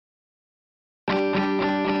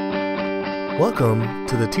Welcome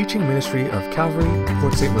to the teaching ministry of Calvary,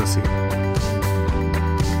 Port St. Lucie.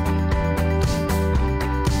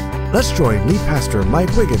 Let's join lead pastor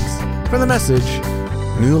Mike Wiggins for the message,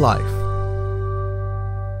 New Life.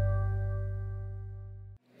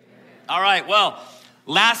 All right, well,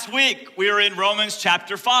 last week we were in Romans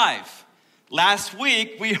chapter 5. Last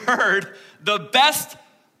week we heard the best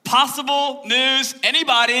possible news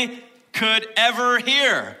anybody could ever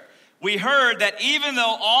hear. We heard that even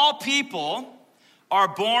though all people are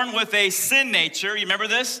born with a sin nature, you remember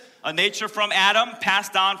this? A nature from Adam,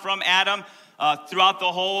 passed on from Adam throughout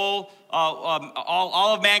the whole,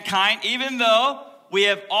 all of mankind. Even though we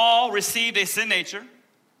have all received a sin nature,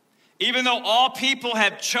 even though all people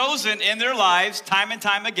have chosen in their lives time and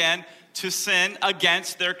time again to sin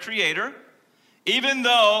against their Creator, even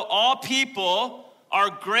though all people are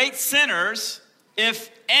great sinners, if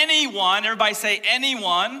anyone, everybody say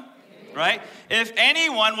anyone, right? If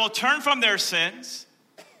anyone will turn from their sins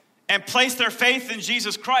and place their faith in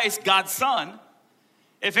Jesus Christ, God's Son,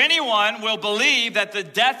 if anyone will believe that the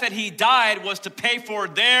death that he died was to pay for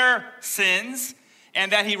their sins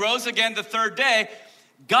and that he rose again the third day,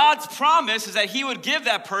 God's promise is that he would give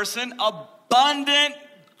that person abundant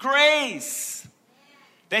grace.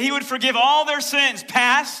 That he would forgive all their sins,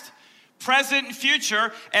 past, present, and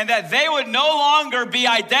future, and that they would no longer be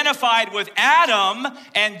identified with Adam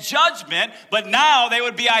and judgment, but now they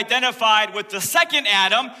would be identified with the second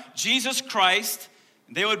Adam, Jesus Christ.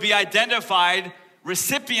 They would be identified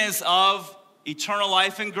recipients of eternal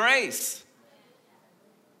life and grace.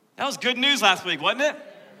 That was good news last week, wasn't it?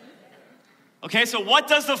 Okay, so what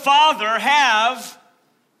does the Father have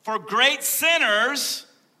for great sinners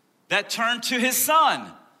that turn to his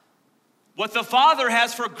Son? What the Father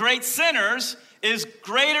has for great sinners is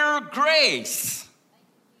greater grace.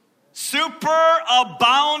 Super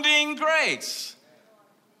abounding grace.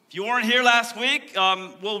 If you weren't here last week,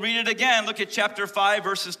 we'll read it again. Look at chapter 5,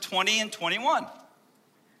 verses 20 and 21.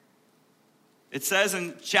 It says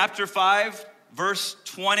in chapter 5, verse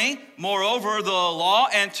 20, moreover, the law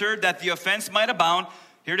entered that the offense might abound.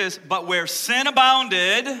 Here it is. But where sin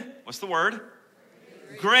abounded, what's the word?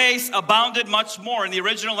 Grace abounded much more. In the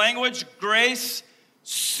original language, grace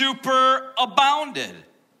superabounded.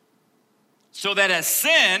 So that as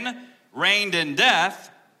sin reigned in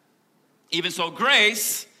death, even so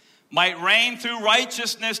grace might reign through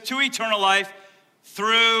righteousness to eternal life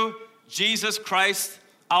through Jesus Christ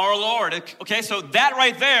our Lord. Okay, so that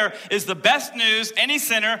right there is the best news any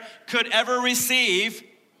sinner could ever receive.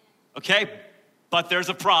 Okay, but there's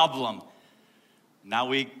a problem. Now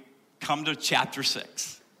we come to chapter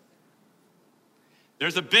 6.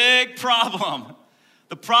 There's a big problem.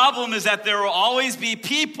 The problem is that there will always be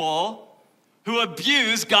people who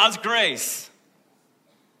abuse God's grace.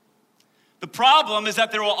 The problem is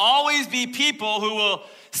that there will always be people who will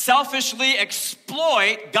selfishly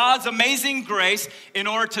exploit God's amazing grace in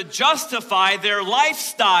order to justify their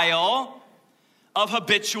lifestyle of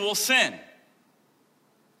habitual sin.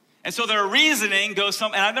 And so their reasoning goes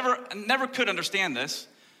and I never could understand this,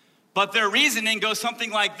 but their reasoning goes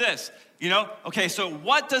something like this. You know, okay, so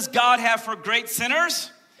what does God have for great sinners?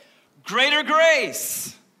 Greater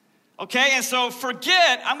grace. Okay, and so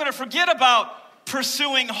I'm going to forget about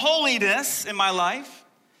pursuing holiness in my life.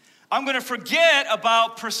 I'm going to forget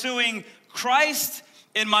about pursuing Christ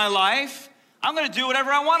in my life. I'm going to do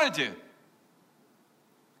whatever I want to do.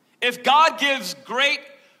 If God gives great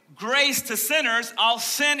grace to sinners, I'll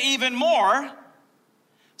sin even more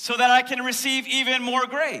so that I can receive even more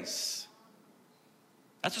grace.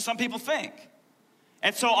 That's what some people think.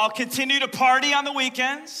 And so I'll continue to party on the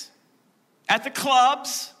weekends, at the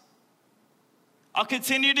clubs. I'll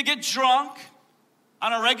continue to get drunk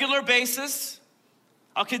on a regular basis.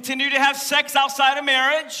 I'll continue to have sex outside of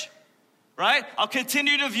marriage, right? I'll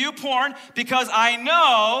continue to view porn because I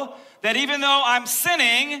know that even though I'm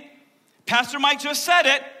sinning, Pastor Mike just said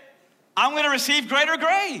it, I'm going to receive greater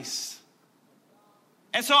grace.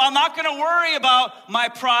 And so I'm not going to worry about my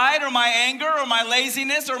pride or my anger or my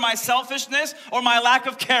laziness or my selfishness or my lack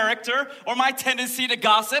of character or my tendency to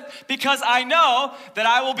gossip because I know that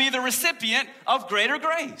I will be the recipient of greater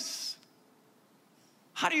grace.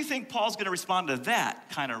 How do you think Paul's going to respond to that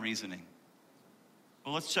kind of reasoning?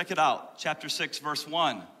 Well, let's check it out. Chapter 6, verse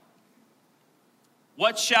 1.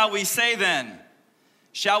 What shall we say then?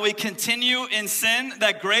 Shall we continue in sin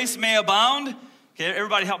that grace may abound? Okay,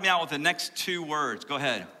 everybody help me out with the next two words. Go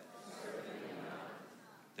ahead.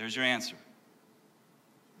 There's your answer.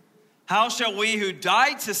 How shall we who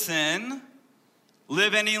died to sin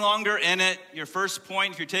live any longer in it? Your first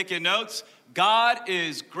point, if you're taking notes, God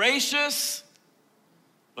is gracious,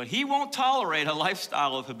 but he won't tolerate a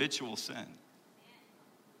lifestyle of habitual sin.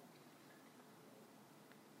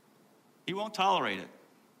 He won't tolerate it.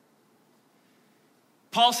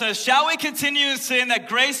 Paul says, shall we continue in sin that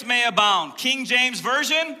grace may abound? King James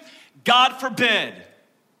Version, God forbid.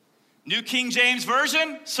 New King James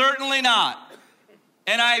Version, certainly not.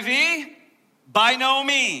 NIV, by no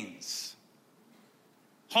means.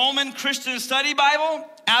 Holman Christian Study Bible,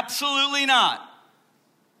 absolutely not.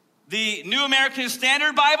 The New American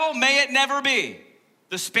Standard Bible, may it never be.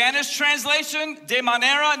 The Spanish translation, de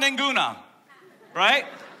manera ninguna, right?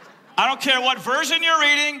 I don't care what version you're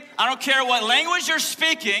reading. I don't care what language you're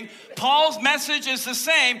speaking. Paul's message is the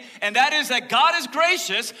same, and that is that God is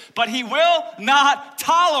gracious, but he will not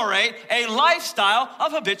tolerate a lifestyle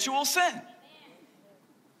of habitual sin. You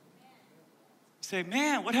say,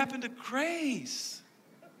 man, what happened to grace?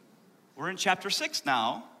 We're in chapter 6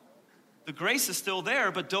 now. The grace is still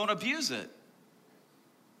there, but don't abuse it.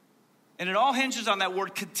 And it all hinges on that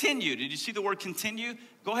word continue. Did you see the word continue?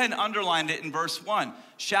 Go ahead and underline it in verse 1.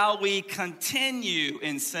 Shall we continue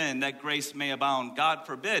in sin that grace may abound? God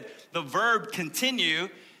forbid. The verb continue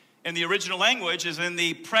in the original language is in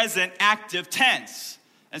the present active tense.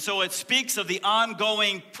 And so it speaks of the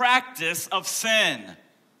ongoing practice of sin.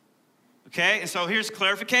 Okay, and so here's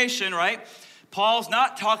clarification, right? Paul's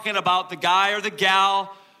not talking about the guy or the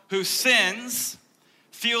gal who sins,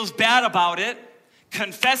 feels bad about it,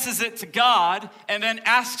 confesses it to God, and then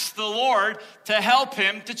asks the Lord to help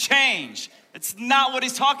him to change. It's not what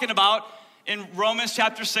he's talking about in Romans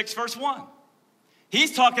chapter 6, verse 1.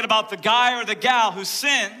 He's talking about the guy or the gal who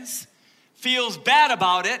sins, feels bad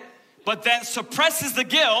about it, but then suppresses the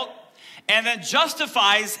guilt, and then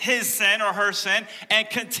justifies his sin or her sin, and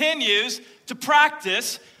continues to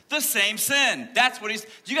practice the same sin. That's what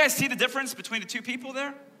do you guys see the difference between the two people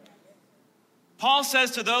there? Paul says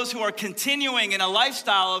to those who are continuing in a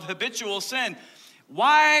lifestyle of habitual sin,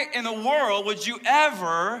 why in the world would you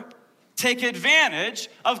ever take advantage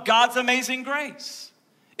of God's amazing grace?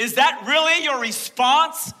 Is that really your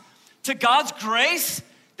response to God's grace?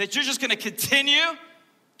 That you're just going to continue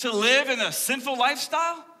to live in a sinful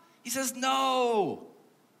lifestyle? He says, no.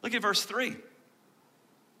 Look at verse 3.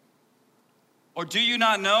 Or do you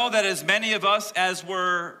not know that as many of us as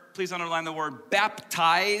were, please underline the word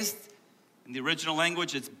baptized. In the original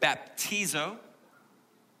language, it's baptizo.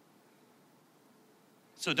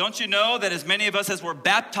 So don't you know that as many of us as were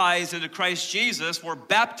baptized into Christ Jesus were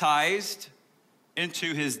baptized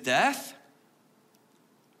into his death?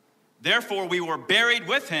 Therefore, we were buried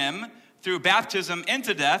with him through baptism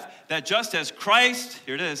into death, that just as Christ,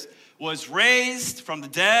 here it is, was raised from the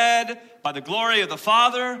dead by the glory of the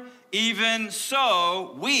Father, even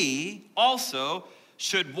so we also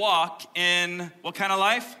should walk in what kind of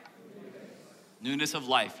life? Newness of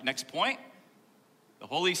life. Next point. The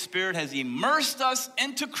Holy Spirit has immersed us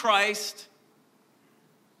into Christ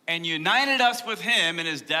and united us with him in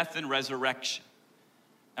his death and resurrection.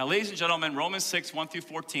 Now, ladies and gentlemen, Romans 6, 1 through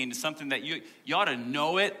 14 is something that you ought to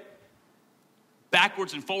know it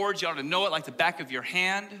backwards and forwards. You ought to know it like the back of your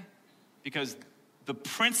hand, because the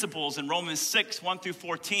principles in Romans 6, 1 through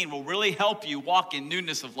 14 will really help you walk in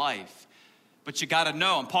newness of life. But you got to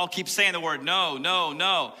know. And Paul keeps saying the word no, no,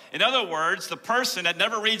 no. In other words, the person that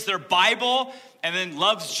never reads their Bible and then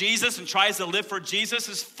loves Jesus and tries to live for Jesus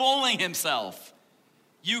is fooling himself.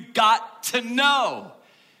 You got to know.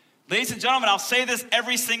 Ladies and gentlemen, I'll say this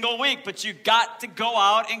every single week, but you got to go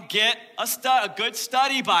out and get a good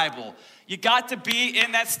study Bible. You got to be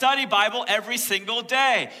in that study Bible every single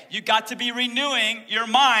day. You got to be renewing your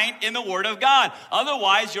mind in the Word of God.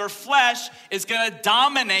 Otherwise, your flesh is going to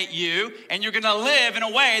dominate you, and you're going to live in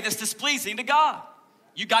a way that's displeasing to God.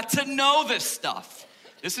 You got to know this stuff.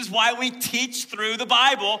 This is why we teach through the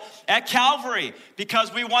Bible at Calvary,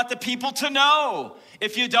 because we want the people to know.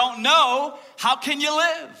 If you don't know, how can you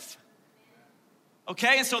live?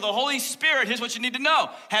 Okay, and so the Holy Spirit, here's what you need to know,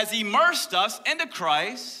 has immersed us into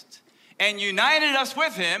Christ and united us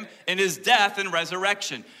with him in his death and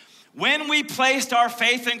resurrection. When we placed our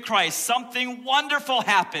faith in Christ, something wonderful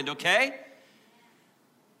happened, okay?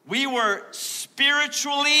 We were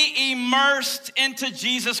spiritually immersed into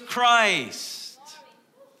Jesus Christ,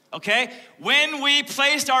 okay? When we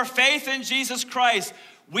placed our faith in Jesus Christ,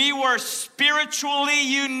 we were spiritually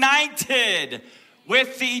united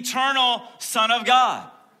with the eternal Son of God.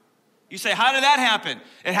 You say, how did that happen?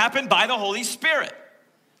 It happened by the Holy Spirit.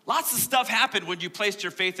 Lots of stuff happened when you placed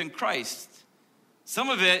your faith in Christ. Some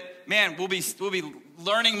of it, man, we'll be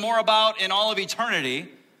learning more about in all of eternity,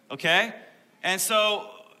 okay? And so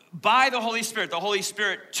by the Holy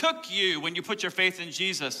Spirit took you when you put your faith in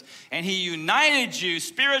Jesus, and he united you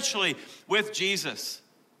spiritually with Jesus.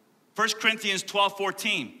 1 Corinthians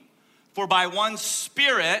 12:14, for by one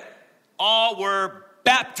Spirit all were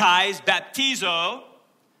baptized, baptizo,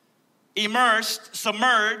 immersed,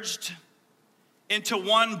 submerged into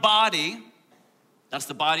one body. That's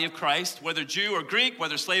the body of Christ, whether Jew or Greek,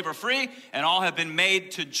 whether slave or free, and all have been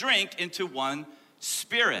made to drink into one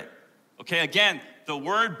spirit. Okay, again, the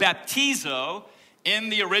word baptizo in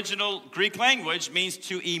the original Greek language means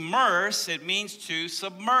to immerse, it means to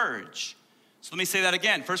submerge. So let me say that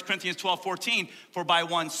again, 1 Corinthians 12:14, for by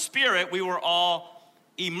one spirit we were all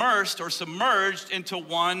immersed or submerged into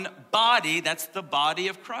one body, that's the body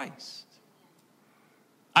of Christ.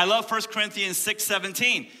 I love 1 Corinthians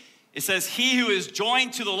 6:17. It says, he who is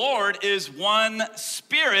joined to the Lord is one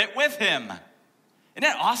spirit with him. Isn't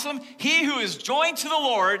that awesome? He who is joined to the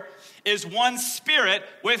Lord is one spirit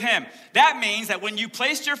with him. That means that when you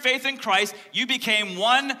placed your faith in Christ, you became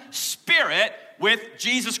one spirit with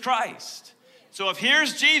Jesus Christ. So if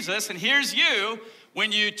here's Jesus and here's you,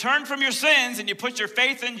 when you turn from your sins and you put your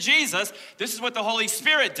faith in Jesus, this is what the Holy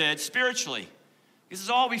Spirit did spiritually. This is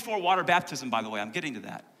all before water baptism, by the way. I'm getting to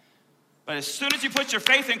that. But as soon as you put your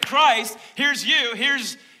faith in Christ, here's you,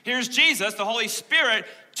 here's Jesus. The Holy Spirit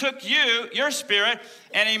took you, your spirit,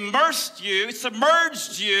 and immersed you,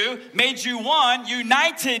 submerged you, made you one,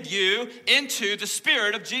 united you into the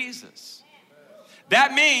Spirit of Jesus.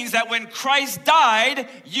 That means that when Christ died,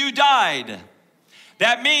 you died.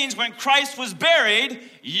 That means when Christ was buried,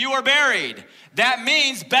 you are buried. That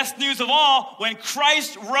means, best news of all, when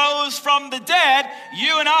Christ rose from the dead,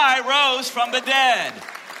 you and I rose from the dead.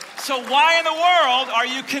 So why in the world are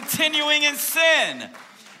you continuing in sin?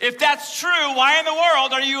 If that's true, why in the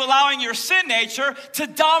world are you allowing your sin nature to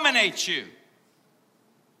dominate you?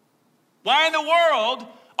 Why in the world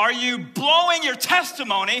are you blowing your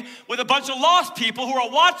testimony with a bunch of lost people who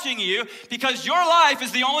are watching you because your life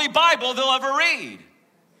is the only Bible they'll ever read?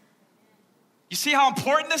 You see how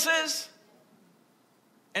important this is?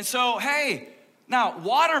 And so, hey, now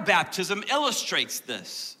water baptism illustrates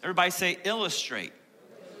this. Everybody say illustrate.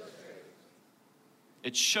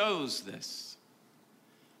 It shows this.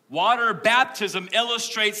 Water baptism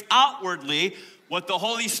illustrates outwardly what the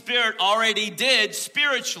Holy Spirit already did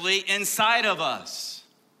spiritually inside of us.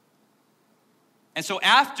 And so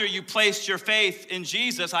after you placed your faith in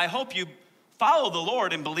Jesus, I hope you follow the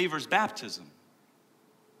Lord in believer's baptism.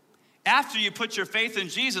 After you put your faith in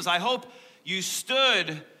Jesus, I hope you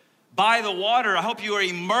stood by the water. I hope you are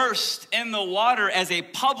immersed in the water as a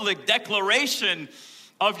public declaration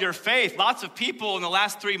of your faith. Lots of people in the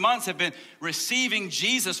last 3 months have been receiving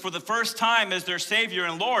Jesus for the first time as their Savior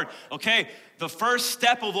and Lord. Okay, the first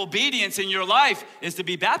step of obedience in your life is to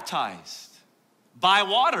be baptized by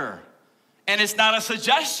water. And it's not a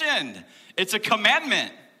suggestion, it's a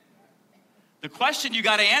commandment. The question you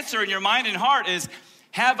got to answer in your mind and heart is,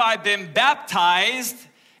 have I been baptized?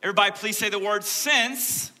 Everybody please say the word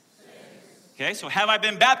since. Okay, so have I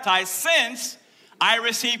been baptized since I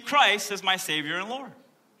received Christ as my Savior and Lord?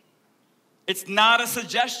 It's not a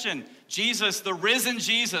suggestion. Jesus, the risen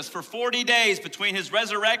Jesus, for 40 days between his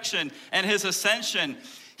resurrection and his ascension,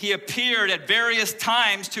 he appeared at various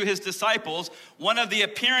times to his disciples. One of the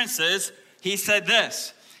appearances, he said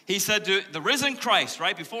this. He said to the risen Christ,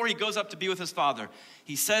 right before he goes up to be with his Father,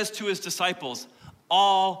 he says to his disciples,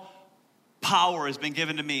 all power has been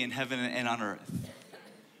given to me in heaven and on earth.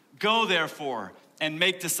 Go therefore and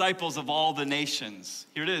make disciples of all the nations.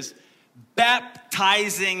 Here it is.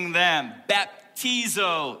 Baptizing them,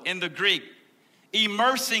 baptizo in the Greek,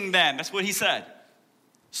 immersing them, that's what he said.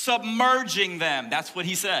 Submerging them, that's what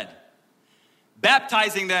he said.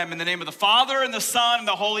 Baptizing them in the name of the Father and the Son and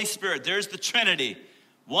the Holy Spirit. There's the Trinity.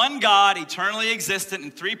 One God, eternally existent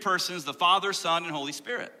in three persons, the Father, Son, and Holy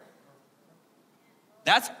Spirit.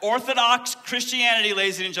 That's Orthodox Christianity,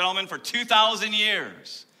 ladies and gentlemen, for 2,000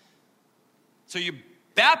 years. So you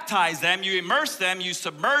baptize them, you immerse them, you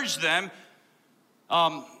submerge them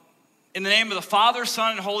in the name of the Father,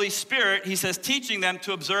 Son, and Holy Spirit. He says, teaching them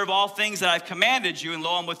to observe all things that I've commanded you, and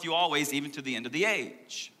lo, I'm with you always, even to the end of the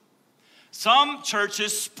age. Some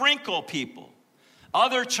churches sprinkle people.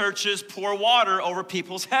 Other churches pour water over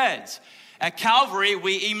people's heads. At Calvary,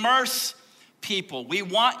 we immerse people. We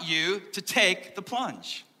want you to take the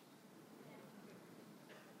plunge.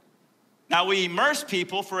 Now, we immerse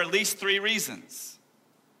people for at least 3 reasons.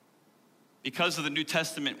 Because of the New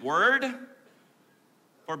Testament word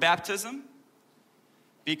for baptism,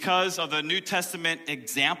 because of the New Testament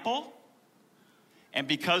example, and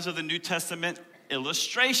because of the New Testament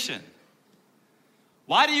illustration.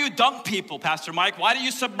 Why do you dunk people, Pastor Mike? Why do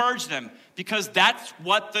you submerge them? Because that's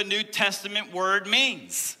what the New Testament word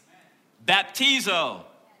means. Baptizo,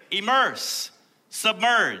 immerse,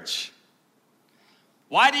 submerge.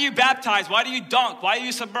 Why do you baptize? Why do you dunk? Why do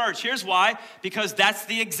you submerge? Here's why. Because that's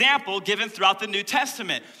the example given throughout the New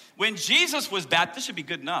Testament. When Jesus was baptized, this should be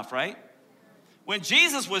good enough, right? When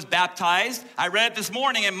Jesus was baptized, I read it this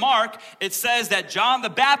morning in Mark, it says that John the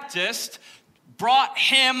Baptist brought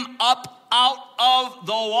him up out of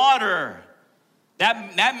the water.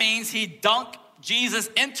 That means he dunked Jesus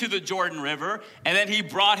into the Jordan River, and then he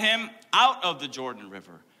brought him out of the Jordan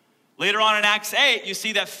River. Later on in Acts 8, you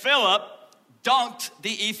see that Philip dunked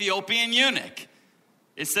the Ethiopian eunuch.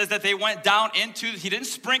 It says that they went down he didn't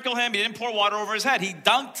sprinkle him, he didn't pour water over his head, he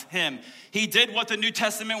dunked him. He did what the New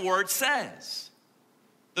Testament word says.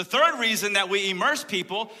 The third reason that we immerse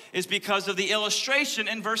people is because of the illustration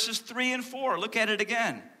in verses 3 and 4. Look at it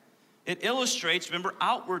again. It illustrates, remember,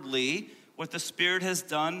 outwardly what the Spirit has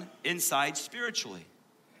done inside spiritually.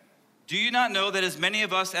 Do you not know that as many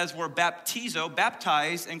of us as were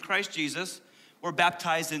baptized in Christ Jesus, were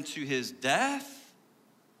baptized into his death?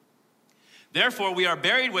 Therefore, we are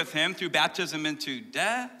buried with him through baptism into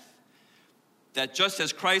death, that just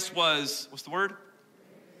as Christ was, what's the word?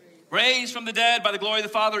 Raised from the dead by the glory of the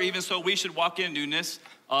Father, even so we should walk in newness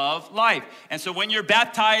of life. And so when you're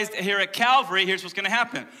baptized here at Calvary, here's what's going to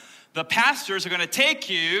happen. The pastors are going to take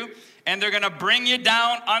you and they're going to bring you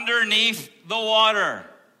down underneath the water.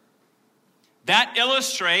 That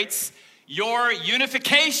illustrates your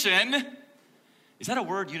unification. Is that a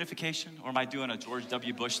word, unification? Or am I doing a George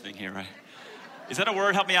W. Bush thing here, right? Is that a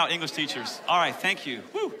word? Help me out, English teachers. All right, thank you.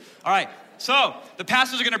 Woo. All right. So the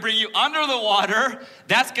pastors are going to bring you under the water.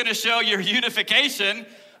 That's going to show your unification,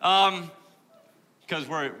 because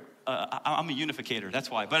I'm a unificator. That's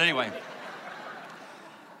why. But anyway,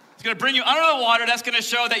 it's going to bring you under the water. That's going to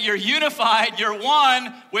show that you're unified. You're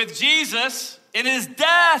one with Jesus in his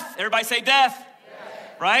death. Everybody say death.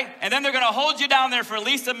 Death. Right? And then they're going to hold you down there for at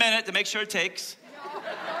least a minute to make sure it takes.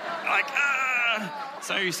 Like,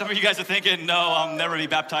 some of you guys are thinking, no, I'll never be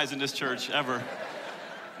baptized in this church ever.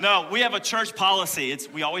 No, we have a church policy.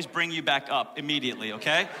 We always bring you back up immediately,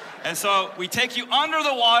 okay? And so we take you under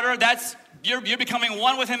the water. You're becoming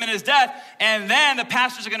one with him in his death. And then the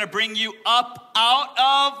pastors are going to bring you up out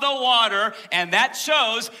of the water. And that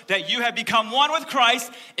shows that you have become one with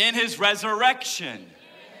Christ in his resurrection.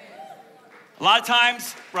 A lot of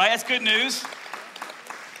times, right, that's good news.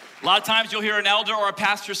 A lot of times you'll hear an elder or a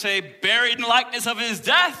pastor say, buried in likeness of his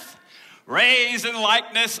death, raised in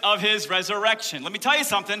likeness of his resurrection. Let me tell you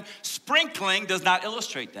something. Sprinkling does not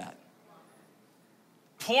illustrate that.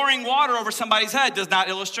 Pouring water over somebody's head does not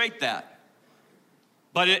illustrate that.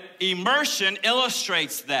 But immersion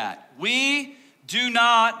illustrates that. We do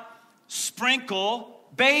not sprinkle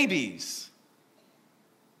babies.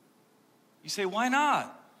 You say, why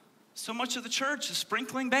not? So much of the church is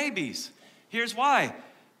sprinkling babies. Here's why.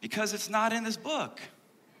 Because it's not in this book.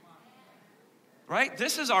 Right?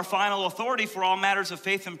 This is our final authority for all matters of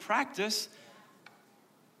faith and practice.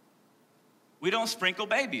 We don't sprinkle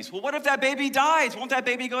babies. Well, what if that baby dies? Won't that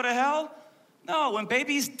baby go to hell? No, when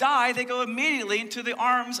babies die, they go immediately into the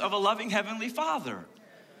arms of a loving Heavenly Father.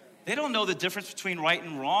 They don't know the difference between right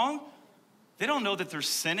and wrong. They don't know that they're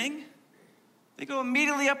sinning. They go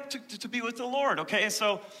immediately up to be with the Lord, okay? And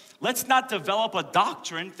so let's not develop a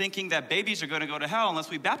doctrine thinking that babies are going to go to hell unless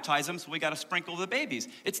we baptize them, so we got to sprinkle the babies.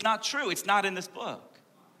 It's not true. It's not in this book.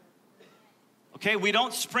 Okay, we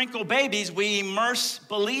don't sprinkle babies. We immerse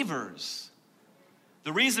believers.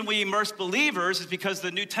 The reason we immerse believers is because the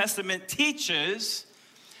New Testament teaches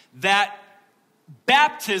that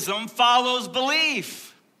baptism follows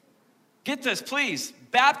belief. Get this, please.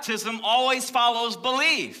 Baptism always follows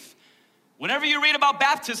belief. Whenever you read about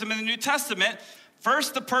baptism in the New Testament,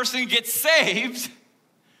 first the person gets saved,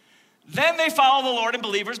 then they follow the Lord in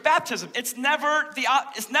believers' baptism. It's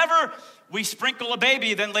never we sprinkle a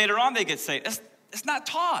baby, then later on they get saved. It's not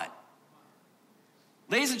taught.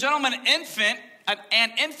 Ladies and gentlemen,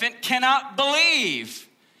 an infant cannot believe.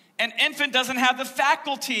 An infant doesn't have the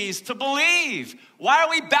faculties to believe. Why are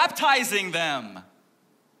we baptizing them?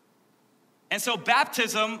 And so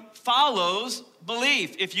baptism follows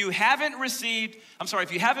belief. If you haven't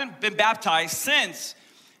been baptized since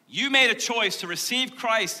you made a choice to receive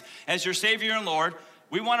Christ as your Savior and Lord,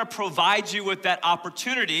 we want to provide you with that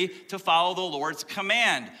opportunity to follow the Lord's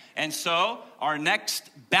command. And so our next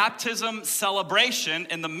baptism celebration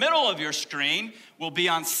in the middle of your screen will be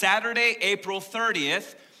on Saturday, April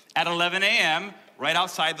 30th at 11 a.m. right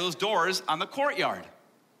outside those doors on the courtyard.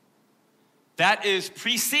 That is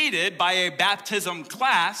preceded by a baptism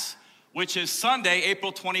class, which is Sunday,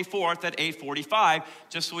 April 24th at 8:45,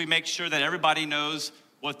 just so we make sure that everybody knows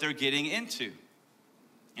what they're getting into.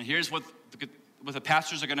 And here's what the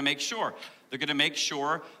pastors are going to make sure. They're going to make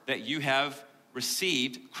sure that you have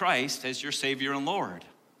received Christ as your Savior and Lord.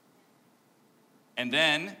 And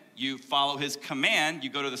then you follow his command, you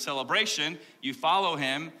go to the celebration, you follow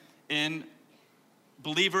him in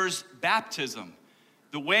believer's baptism.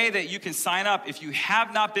 The way that you can sign up if you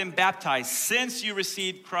have not been baptized since you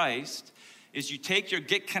received Christ is you take your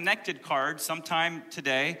Get Connected card sometime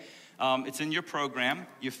today. It's in your program.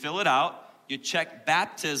 You fill it out. You check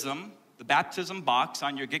baptism, the baptism box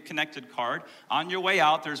on your Get Connected card. On your way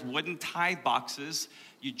out, there's wooden tithe boxes.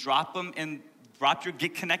 You drop your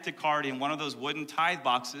Get Connected card in one of those wooden tithe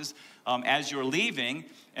boxes as you're leaving.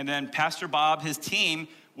 And then Pastor Bob, his team,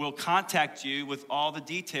 will contact you with all the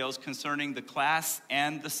details concerning the class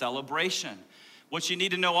and the celebration. What you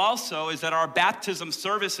need to know also is that our baptism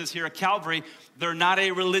services here at Calvary, they're not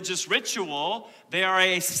a religious ritual, they are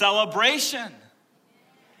a celebration.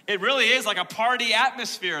 It really is like a party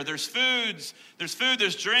atmosphere. There's food,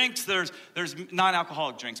 there's drinks, there's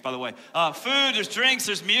non-alcoholic drinks, by the way. Food, there's drinks,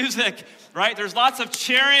 there's music, right? There's lots of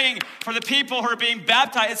cheering for the people who are being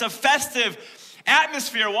baptized. It's a festive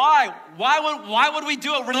atmosphere. Why? Why would we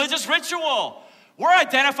do a religious ritual? We're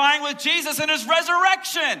identifying with Jesus and his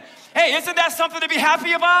resurrection. Hey, isn't that something to be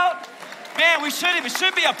happy about? Man, we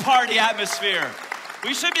should be a party atmosphere.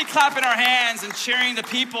 We should be clapping our hands and cheering the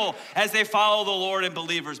people as they follow the Lord in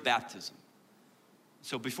believers' baptism.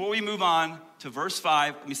 So before we move on to verse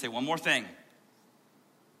 5, let me say one more thing.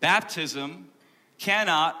 Baptism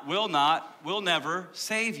cannot, will never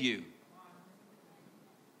save you.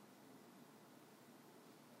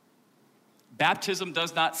 Baptism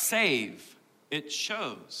does not save, it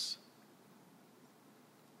shows.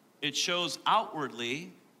 It shows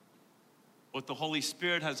outwardly what the Holy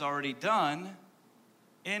Spirit has already done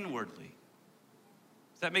inwardly.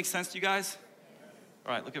 Does that make sense to you guys?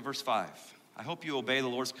 All right, look at verse 5. I hope you obey the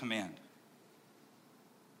Lord's command.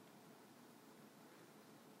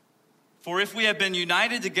 For if we have been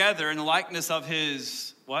united together in the likeness of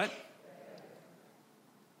his, what?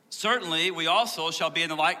 Certainly, we also shall be in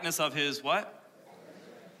the likeness of his what?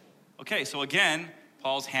 Okay, so again,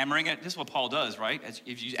 Paul's hammering it. This is what Paul does, right?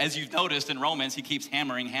 As you've noticed in Romans, he keeps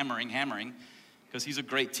hammering, because he's a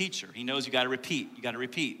great teacher. He knows you got to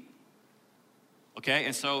repeat. Okay,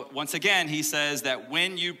 and so once again, he says that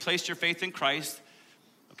when you placed your faith in Christ,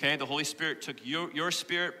 okay, the Holy Spirit took your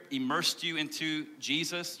spirit, immersed you into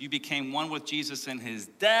Jesus. You became one with Jesus in his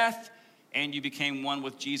death, and you became one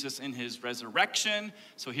with Jesus in his resurrection.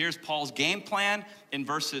 So here's Paul's game plan in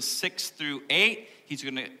verses 6 through 8. He's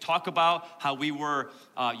going to talk about how we were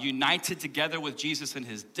united together with Jesus in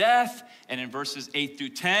his death. And in verses 8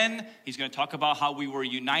 through 10, he's going to talk about how we were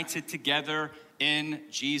united together in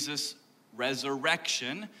Jesus'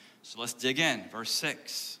 resurrection. So let's dig in. Verse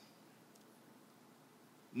 6.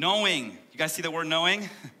 Knowing. You guys see the word knowing?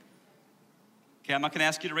 Okay, I'm not going to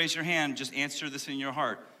ask you to raise your hand. Just answer this in your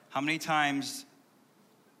heart. How many times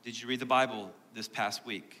did you read the Bible this past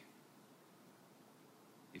week?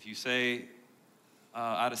 If you say,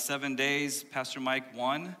 out of 7 days, Pastor Mike,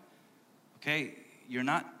 1, okay, you're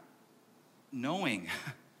not knowing.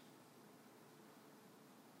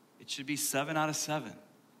 It should be 7 out of 7.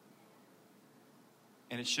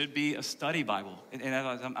 And it should be a study Bible. And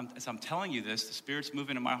as I'm telling you this, the Spirit's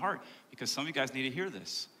moving in my heart because some of you guys need to hear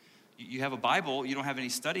this. You have a Bible, you don't have any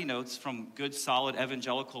study notes from good, solid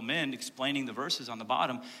evangelical men explaining the verses on the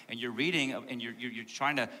bottom, and you're reading and you're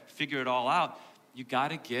trying to figure it all out. You got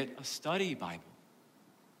to get a study Bible.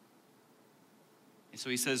 And so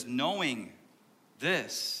he says, knowing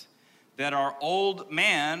this, that our old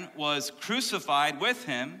man was crucified with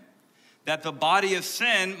him, that the body of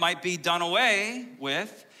sin might be done away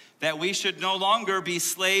with, that we should no longer be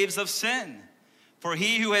slaves of sin. For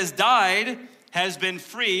he who has died has been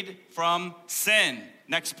freed from sin.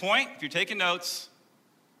 Next point, if you're taking notes,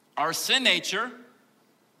 our sin nature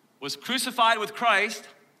was crucified with Christ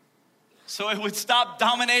so it would stop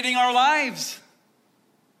dominating our lives.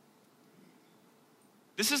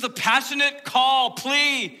 This is the passionate call,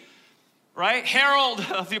 plea, right? Herald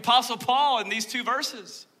of the Apostle Paul in these 2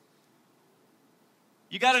 verses.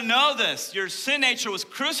 You got to know this. Your sin nature was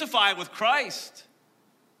crucified with Christ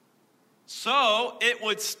so it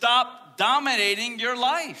would stop dominating your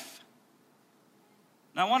life.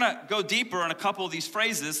 Now I want to go deeper on a couple of these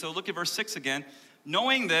phrases. So look at verse 6 again.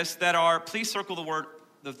 Knowing this, that our, please circle the word,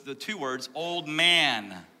 the 2 words, old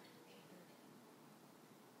man.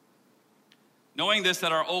 Knowing this,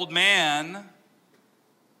 that our old man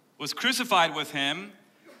was crucified with him,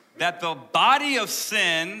 that the body of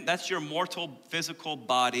sin, that's your mortal physical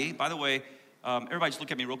body. By the way, everybody just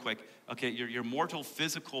look at me real quick. Okay, your mortal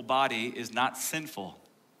physical body is not sinful.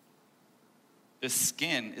 The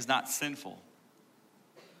skin is not sinful.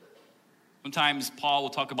 Sometimes Paul will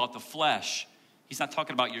talk about the flesh. He's not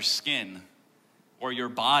talking about your skin or your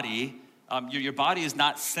body. Your body is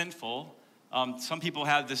not sinful. Some people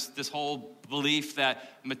have this whole belief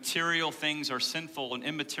that material things are sinful and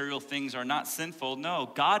immaterial things are not sinful.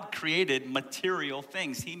 No, God created material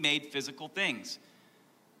things. He made physical things.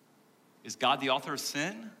 Is God the author of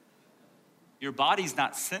sin? Your body's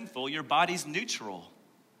not sinful. Your body's neutral.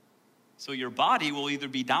 So your body will either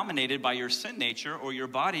be dominated by your sin nature or your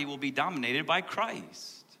body will be dominated by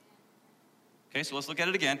Christ. Okay, so let's look at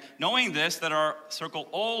it again. Knowing this, that our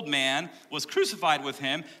old man was crucified with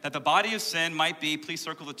him, that the body of sin might be, please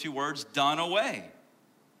circle the two words, done away.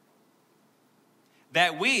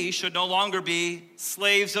 That we should no longer be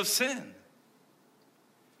slaves of sin.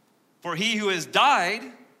 For he who has died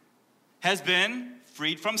has been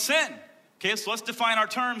freed from sin. Okay, so let's define our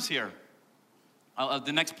terms here.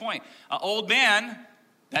 The next point. Old man,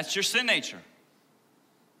 that's your sin nature.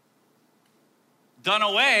 Done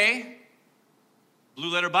away, Blue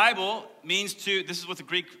Letter Bible, means to, this is what the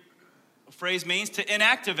Greek phrase means, to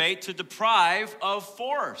inactivate, to deprive of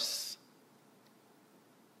force.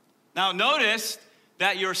 Now notice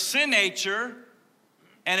that your sin nature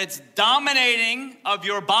and its dominating of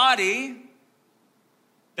your body,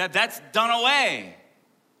 that's done away.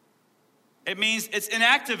 It means it's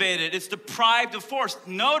inactivated, it's deprived of force.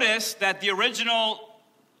 Notice that the original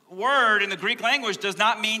word in the Greek language does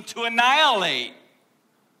not mean to annihilate.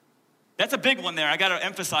 That's a big one there. I got to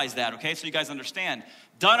emphasize that, okay, so you guys understand.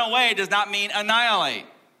 Done away does not mean annihilate.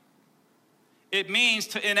 It means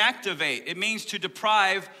to inactivate. It means to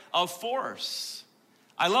deprive of force.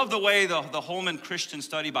 I love the way the Holman Christian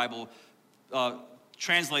Study Bible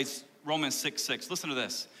translates Romans 6:6. Listen to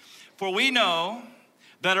this. For we know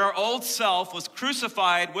that our old self was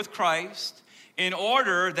crucified with Christ in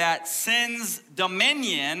order that sin's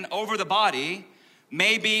dominion over the body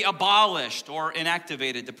may be abolished or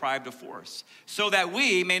inactivated, deprived of force, so that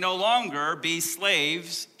we may no longer be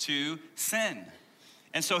slaves to sin.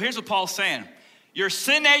 And so here's what Paul's saying. Your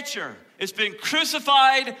sin nature, it's been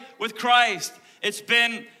crucified with Christ. It's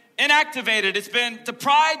been inactivated. It's been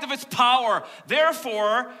deprived of its power.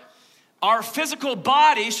 Therefore, our physical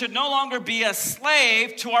body should no longer be a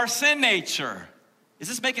slave to our sin nature. Is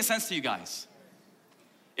this making sense to you guys?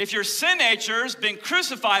 If your sin nature's been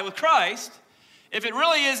crucified with Christ, if it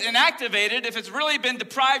really is inactivated, if it's really been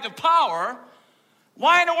deprived of power,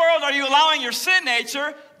 why in the world are you allowing your sin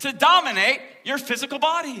nature to dominate your physical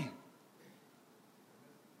body?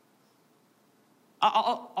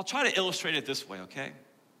 I'll try to illustrate it this way, okay?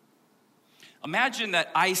 Imagine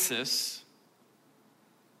that ISIS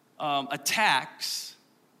attacks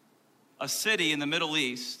a city in the Middle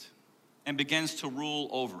East and begins to rule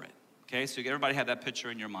over it, okay? So everybody have that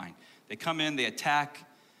picture in your mind. They come in, they attack,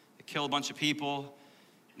 kill a bunch of people.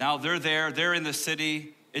 Now they're there, they're in the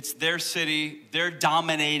city, it's their city, they're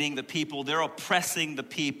dominating the people, they're oppressing the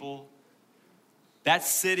people. That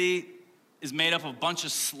city is made up of a bunch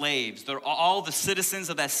of slaves. All the citizens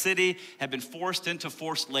of that city have been forced into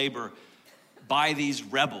forced labor by these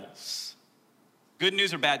rebels. Good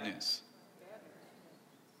news or bad news?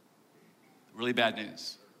 Really bad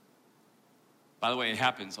news. By the way, it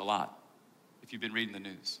happens a lot if you've been reading the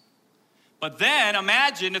news. But then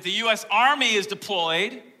imagine if the U.S. Army is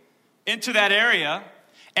deployed into that area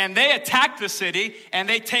and they attack the city and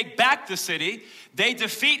they take back the city. They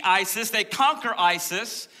defeat ISIS, they conquer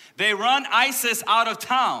ISIS, they run ISIS out of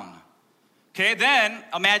town. Okay, then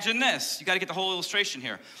imagine this. You got to get the whole illustration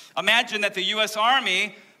here. Imagine that the U.S.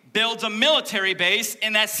 Army builds a military base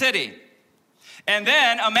in that city. And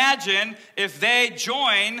then imagine if they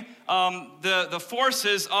join the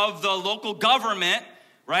forces of the local government,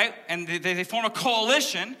 right? And they form a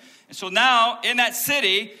coalition. And so now in that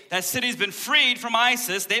city's been freed from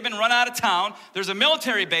ISIS. They've been run out of town. There's a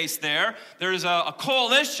military base there. There's a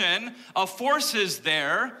coalition of forces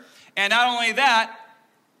there. And not only that,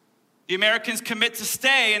 the Americans commit to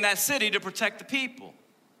stay in that city to protect the people.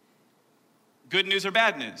 Good news or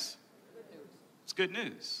bad news? It's good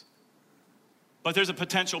news. But there's a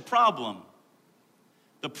potential problem.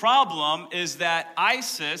 The problem is that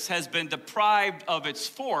ISIS has been deprived of its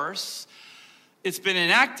force. It's been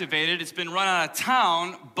inactivated. It's been run out of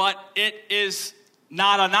town, but it is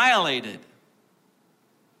not annihilated.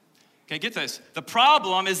 Okay, get this. The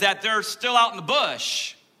problem is that they're still out in the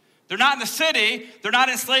bush. They're not in the city. They're not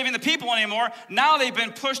enslaving the people anymore. Now they've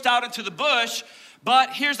been pushed out into the bush,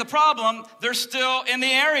 But here's the problem, they're still in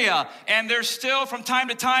the area, and they're still from time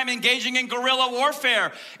to time engaging in guerrilla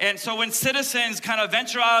warfare. And so when citizens kind of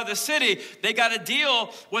venture out of the city, they got to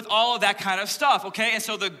deal with all of that kind of stuff, okay? And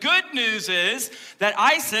so the good news is that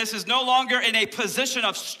ISIS is no longer in a position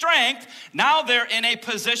of strength. Now they're in a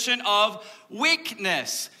position of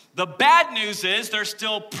weakness. The bad news is they're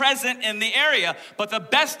still present in the area, but the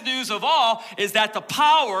best news of all is that the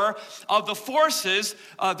power of the forces,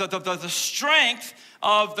 the strength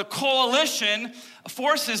of the coalition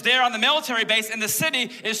forces there on the military base in the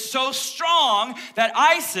city is so strong that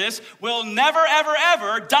ISIS will never, ever,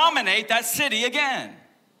 ever dominate that city again.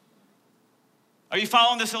 Are you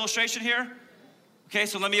following this illustration here? Okay,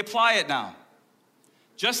 so let me apply it now.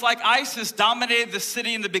 Just like ISIS dominated the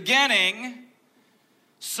city in the beginning,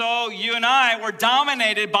 so you and I were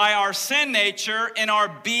dominated by our sin nature in our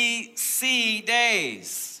BC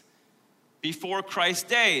days, before Christ's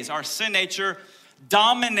days. Our sin nature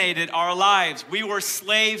dominated our lives. We were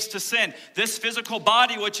slaves to sin. This physical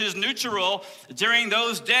body, which is neutral, during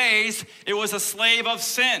those days, it was a slave of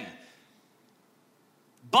sin.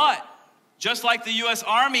 But just like the U.S.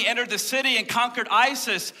 Army entered the city and conquered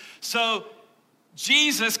ISIS, so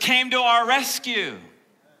Jesus came to our rescue.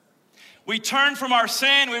 We turned from our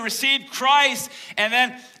sin, we received Christ, and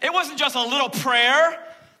then it wasn't just a little prayer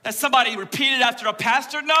that somebody repeated after a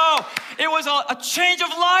pastor. No, it was a change of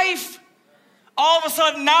life. All of a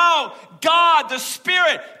sudden now, God, the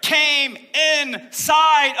Spirit, came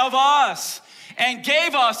inside of us and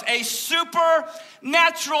gave us a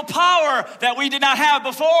supernatural power that we did not have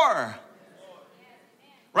before.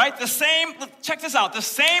 Right? Check this out. The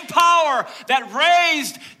same power that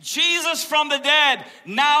raised Jesus from the dead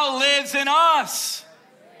now lives in us.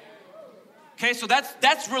 Okay, so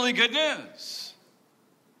that's really good news.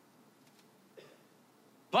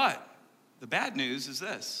 But the bad news is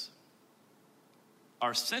this.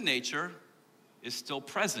 Our sin nature is still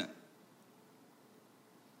present.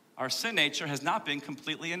 Our sin nature has not been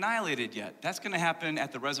completely annihilated yet. That's going to happen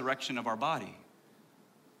at the resurrection of our body.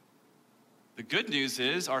 The good news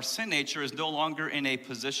is our sin nature is no longer in a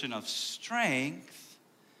position of strength.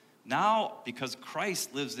 Now, because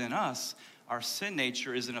Christ lives in us, our sin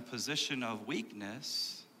nature is in a position of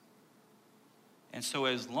weakness. And so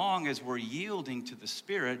as long as we're yielding to the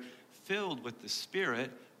Spirit, filled with the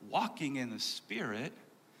Spirit, walking in the Spirit,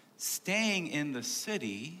 staying in the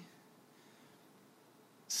city,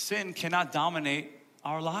 sin cannot dominate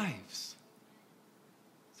our lives.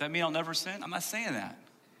 Does that mean I'll never sin? I'm not saying that.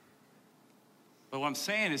 But what I'm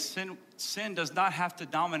saying is sin does not have to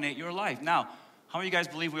dominate your life. Now, how many of you guys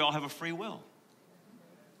believe we all have a free will?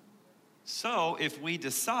 So if we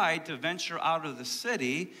decide to venture out of the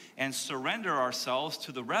city and surrender ourselves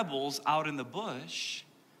to the rebels out in the bush,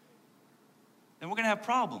 then we're going to have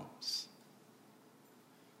problems.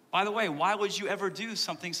 By the way, why would you ever do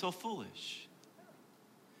something so foolish?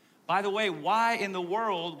 By the way, why in the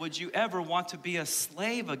world would you ever want to be a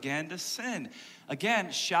slave again to sin?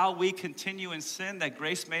 Again, shall we continue in sin that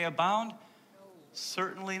grace may abound? No.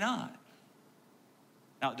 Certainly not.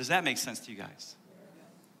 Now, does that make sense to you guys?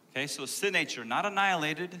 Okay, so sin nature, not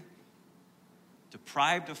annihilated,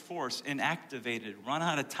 deprived of force, inactivated, run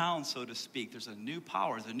out of town, so to speak. There's a new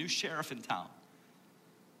power, there's a new sheriff in town.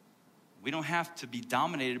 We don't have to be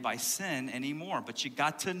dominated by sin anymore, but you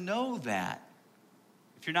got to know that.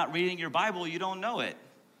 If you're not reading your Bible, you don't know it.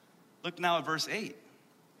 Look now at verse 8.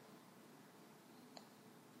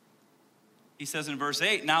 He says in verse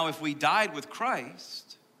 8, now if we died with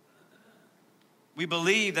Christ, we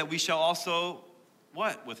believe that we shall also,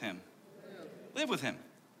 what with him? Live with him.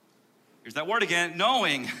 Here's that word again,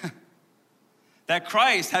 knowing that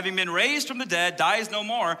Christ, having been raised from the dead, dies no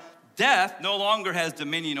more. Death no longer has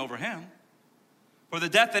dominion over him. For the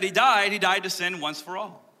death that he died to sin once for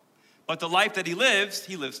all. But the life that he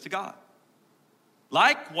lives to God.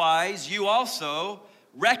 Likewise, you also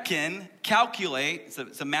reckon, calculate,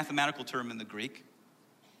 it's a mathematical term in the Greek,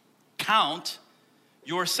 count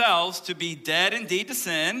yourselves to be dead indeed to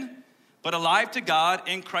sin, but alive to God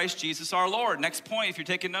in Christ Jesus our Lord. Next point, if you're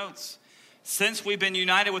taking notes. Since we've been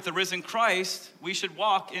united with the risen Christ, we should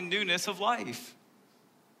walk in newness of life.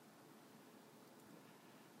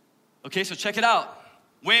 Okay, so check it out.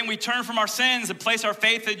 When we turn from our sins and place our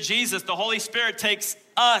faith in Jesus, the Holy Spirit takes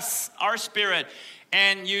us, our spirit,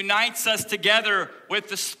 and unites us together with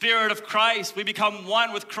the Spirit of Christ. We become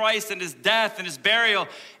one with Christ in his death and his burial,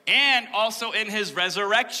 and also in his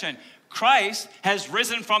resurrection. Christ has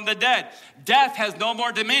risen from the dead. Death has no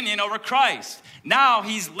more dominion over Christ. Now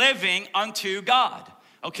he's living unto God.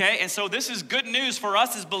 Okay, and so this is good news for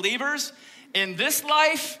us as believers in this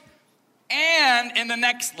life and in the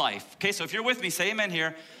next life. Okay, so if you're with me, say amen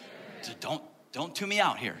here. Don't tune me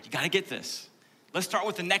out here. You got to get this. Let's start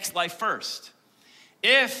with the next life first.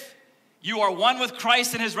 If you are one with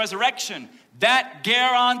Christ in his resurrection, that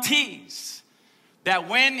guarantees that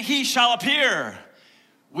when he shall appear,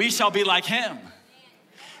 we shall be like him.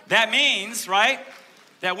 That means, right,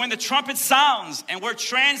 that when the trumpet sounds and we're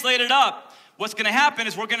translated up, what's going to happen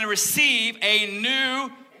is we're going to receive a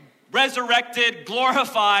new resurrected,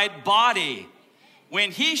 glorified body.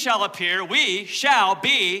 When he shall appear, we shall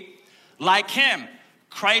be like him.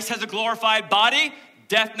 Christ has a glorified body.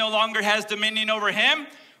 Death no longer has dominion over him.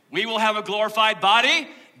 We will have a glorified body.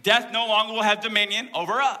 Death no longer will have dominion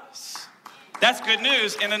over us. That's good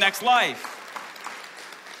news in the next life.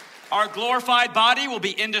 Our glorified body will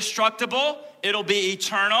be indestructible. It'll be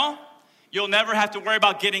eternal. You'll never have to worry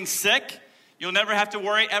about getting sick. You'll never have to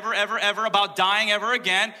worry ever about dying ever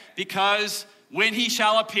again, because when he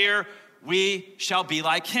shall appear, we shall be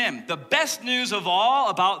like him. The best news of all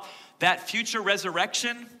about that future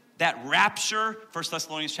resurrection, that rapture, 1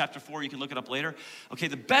 Thessalonians chapter 4, you can look it up later. Okay,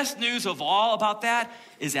 the best news of all about that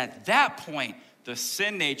is at that point, the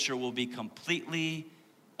sin nature will be completely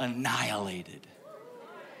annihilated.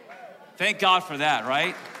 Thank God for that,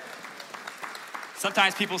 right?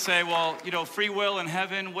 Sometimes people say, well, free will in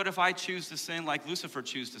heaven, what if I choose to sin like Lucifer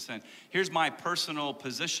choose to sin? Here's my personal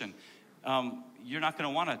position. You're not going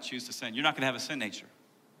to want to choose to sin. You're not going to have a sin nature.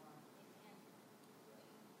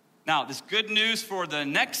 Now, this good news for the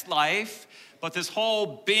next life, but this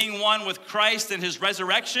whole being one with Christ and his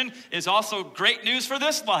resurrection is also great news for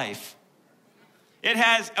this life. It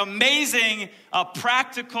has amazing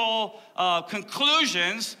practical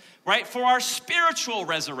conclusions, right, for our spiritual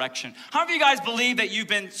resurrection. How many of you guys believe that you've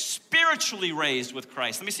been spiritually raised with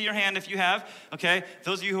Christ? Let me see your hand if you have, okay?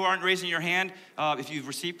 Those of you who aren't raising your hand, if you've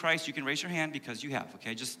received Christ, you can raise your hand because you have,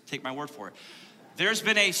 okay? Just take my word for it. There's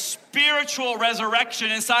been a spiritual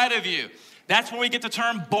resurrection inside of you. That's where we get the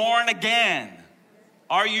term born again.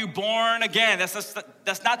 Are you born again?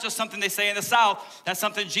 That's not just something they say in the South. That's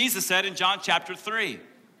something Jesus said in John chapter 3.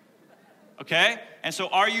 Okay? And so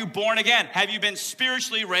are you born again? Have you been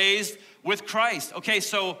spiritually raised with Christ? Okay,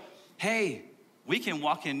 so, hey, we can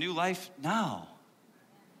walk in new life now.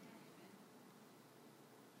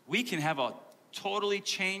 We can have a totally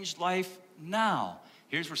changed life now.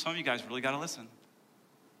 Here's where some of you guys really got to listen.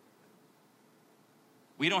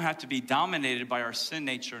 We don't have to be dominated by our sin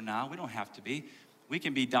nature now. We don't have to be. We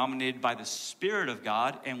can be dominated by the Spirit of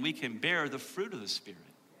God, and we can bear the fruit of the Spirit.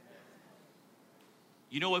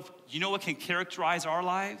 You know what can characterize our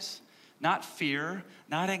lives? Not fear,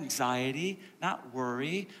 not anxiety, not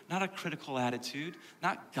worry, not a critical attitude,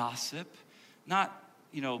 not gossip, not,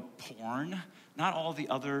 porn, not all the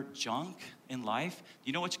other junk in life.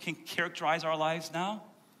 You know what can characterize our lives now?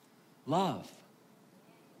 Love,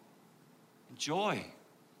 and joy,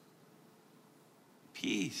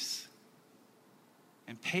 peace,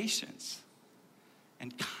 and patience,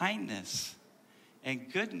 and kindness,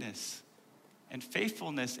 and goodness, and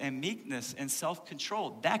faithfulness, and meekness, and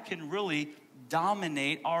self-control. That can really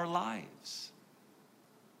dominate our lives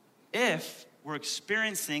if we're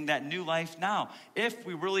experiencing that new life now. If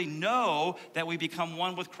we really know that we become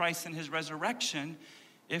one with Christ in his resurrection,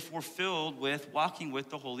 if we're filled with walking with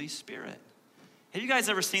the Holy Spirit. Have you guys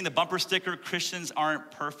ever seen the bumper sticker, Christians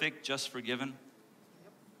aren't perfect, just forgiven?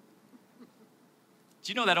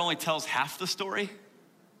 Do you know that only tells half the story?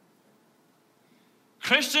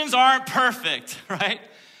 Christians aren't perfect, right?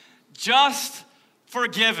 Just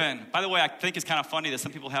forgiven. By the way, I think it's kind of funny that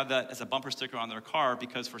some people have that as a bumper sticker on their car,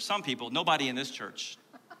 because for some people, nobody in this church.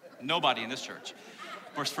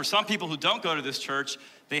 For some people who don't go to this church,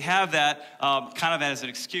 they have that kind of as an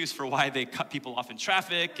excuse for why they cut people off in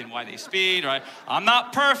traffic and why they speed, right? I'm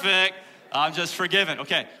not perfect, I'm just forgiven.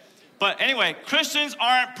 Okay, but anyway, Christians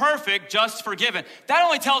aren't perfect, just forgiven. That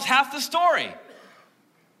only tells half the story.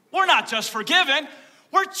 We're not just forgiven,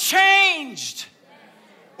 we're changed.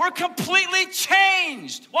 We're completely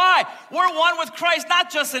changed. Why? We're one with Christ,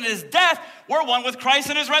 not just in his death, we're one with Christ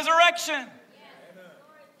in his resurrection.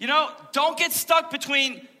 Don't get stuck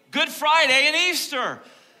between Good Friday and Easter.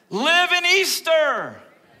 Live in Easter.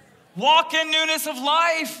 Walk in newness of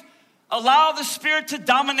life. Allow the Spirit to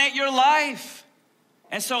dominate your life.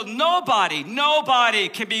 And so nobody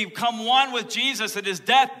can become one with Jesus in his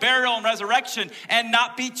death, burial, and resurrection and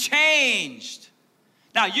not be changed.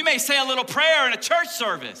 Now, you may say a little prayer in a church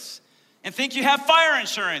service and think you have fire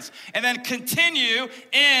insurance and then continue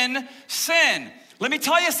in sin. Let me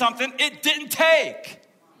tell you something, it didn't take.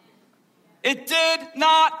 It did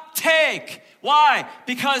not take. Why?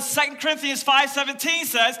 Because 2 Corinthians 5:17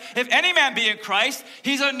 says, if any man be in Christ,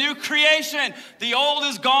 he's a new creation. The old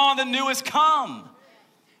is gone, the new has come.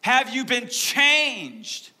 Have you been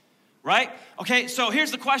changed? Right? Okay, so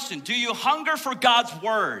here's the question. Do you hunger for God's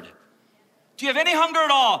word? Do you have any hunger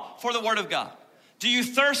at all for the word of God? Do you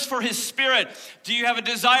thirst for his spirit? Do you have a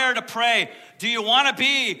desire to pray? Do you want to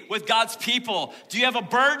be with God's people? Do you have a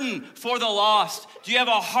burden for the lost? Do you have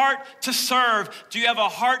a heart to serve? Do you have a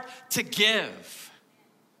heart to give?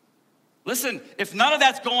 Listen, if none of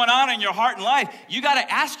that's going on in your heart and life, you got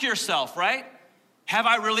to ask yourself, right? Have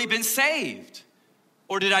I really been saved?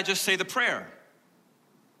 Or did I just say the prayer?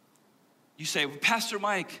 You say, well, Pastor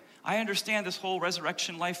Mike, I understand this whole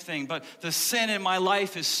resurrection life thing, but the sin in my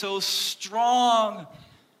life is so strong.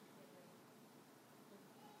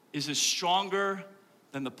 Is it stronger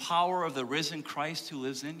than the power of the risen Christ who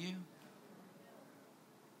lives in you?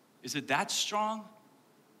 Is it that strong?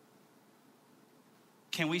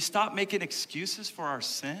 Can we stop making excuses for our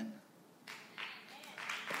sin?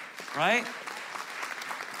 Right?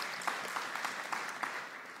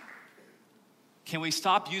 Can we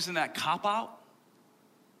stop using that cop-out?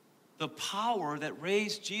 The power that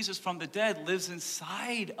raised Jesus from the dead lives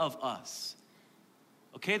inside of us.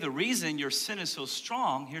 Okay, the reason your sin is so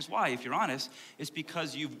strong, here's why, if you're honest, is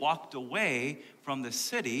because you've walked away from the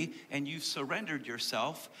city and you've surrendered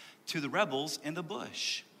yourself to the rebels in the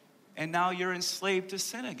bush. And now you're enslaved to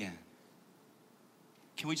sin again.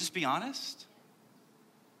 Can we just be honest?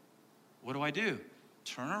 What do?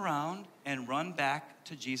 Turn around and run back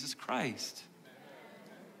to Jesus Christ.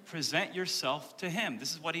 Present yourself to him.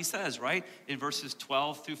 This is what he says, right? In verses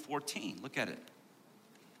 12 through 14. Look at it.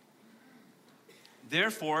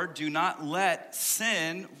 Therefore, do not let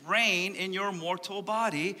sin reign in your mortal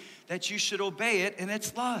body, that you should obey it in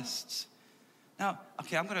its lusts. Now,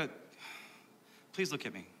 okay, please look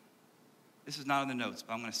at me. This is not in the notes,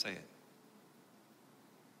 but I'm going to say it.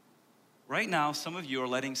 Right now, some of you are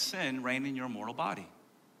letting sin reign in your mortal body.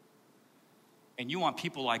 And you want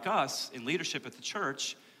people like us in leadership at the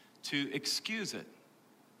church to excuse it.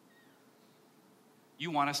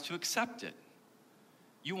 You want us to accept it.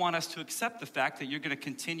 You want us to accept the fact that you're going to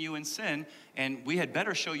continue in sin, and we had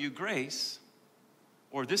better show you grace,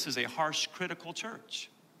 or this is a harsh, critical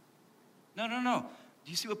church. No.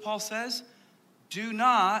 Do you see what Paul says? Do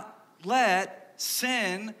not let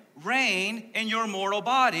sin reign in your mortal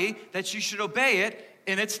body, that you should obey it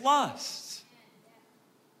in its lusts.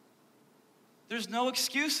 There's no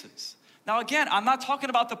excuses. Now again, I'm not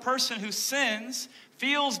talking about the person who sins,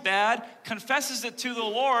 feels bad, confesses it to the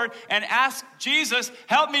Lord, and asks Jesus,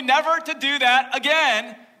 help me never to do that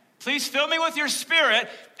again. Please fill me with your spirit.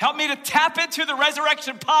 Help me to tap into the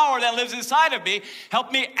resurrection power that lives inside of me.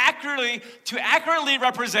 Help me accurately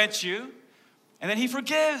represent you. And then he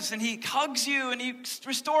forgives, and he hugs you, and he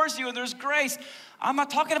restores you, and there's grace. I'm not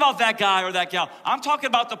talking about that guy or that gal. I'm talking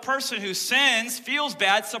about the person who sins, feels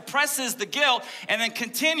bad, suppresses the guilt, and then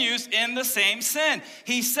continues in the same sin.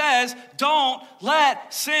 He says, don't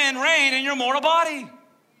let sin reign in your mortal body.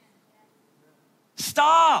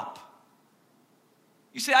 Stop.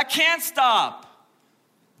 You say, I can't stop.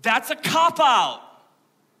 That's a cop-out.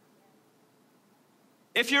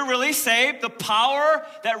 If you're really saved, the power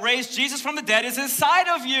that raised Jesus from the dead is inside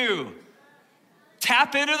of you.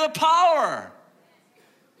 Tap into the power.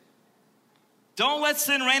 Don't let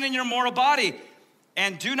sin reign in your mortal body.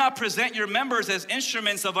 And do not present your members as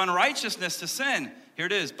instruments of unrighteousness to sin. Here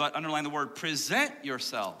it is, but underline the word, present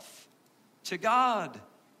yourself to God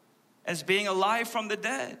as being alive from the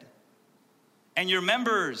dead. And your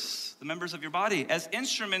members, the members of your body, as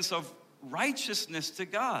instruments of righteousness to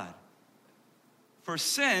God. For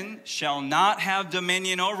sin shall not have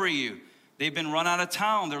dominion over you. They've been run out of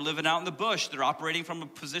town. They're living out in the bush. They're operating from a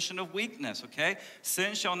position of weakness, okay?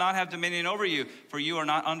 Sin shall not have dominion over you, for you are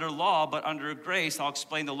not under law, but under grace. I'll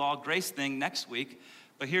explain the law-grace thing next week.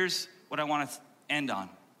 But here's what I want to end on.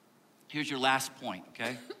 Here's your last point,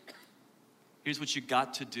 okay? Here's what you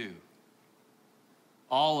got to do.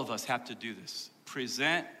 All of us have to do this.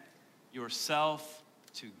 Present yourself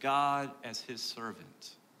to God as his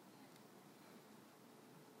servant.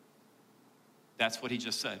 That's what he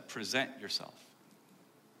just said. Present yourself.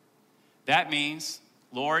 That means,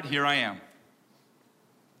 Lord, here I am.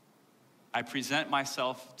 I present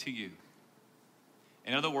myself to you.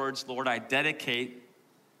 In other words, Lord, I dedicate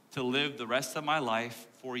to live the rest of my life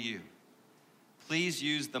for you. Please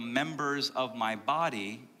use the members of my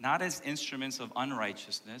body, not as instruments of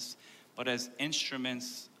unrighteousness, but as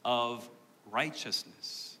instruments of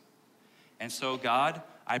righteousness. And so, God,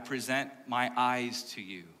 I present my eyes to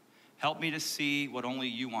you. Help me to see what only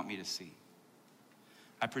you want me to see.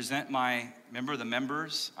 I present my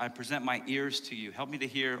members, I present my ears to you. Help me to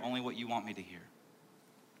hear only what you want me to hear.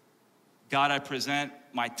 God, I present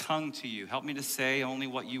my tongue to you. Help me to say only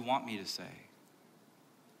what you want me to say.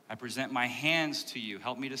 I present my hands to you.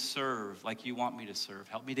 Help me to serve like you want me to serve.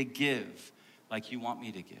 Help me to give like you want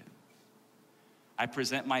me to give. I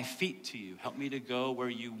present my feet to you. Help me to go where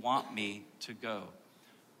you want me to go.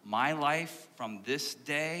 My life from this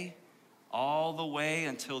day all the way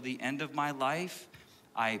until the end of my life,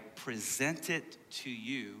 I present it to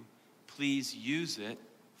you. Please use it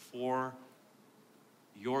for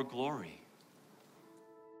your glory.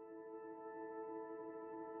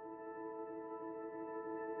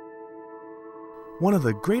 One of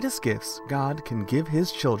the greatest gifts God can give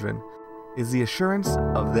his children is the assurance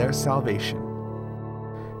of their salvation.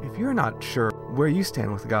 If you're not sure where you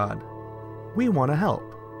stand with God, we want to help.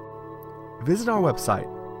 Visit our website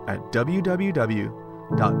at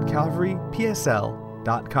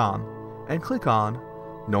www.calvarypsl.com and click on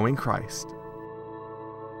Knowing Christ.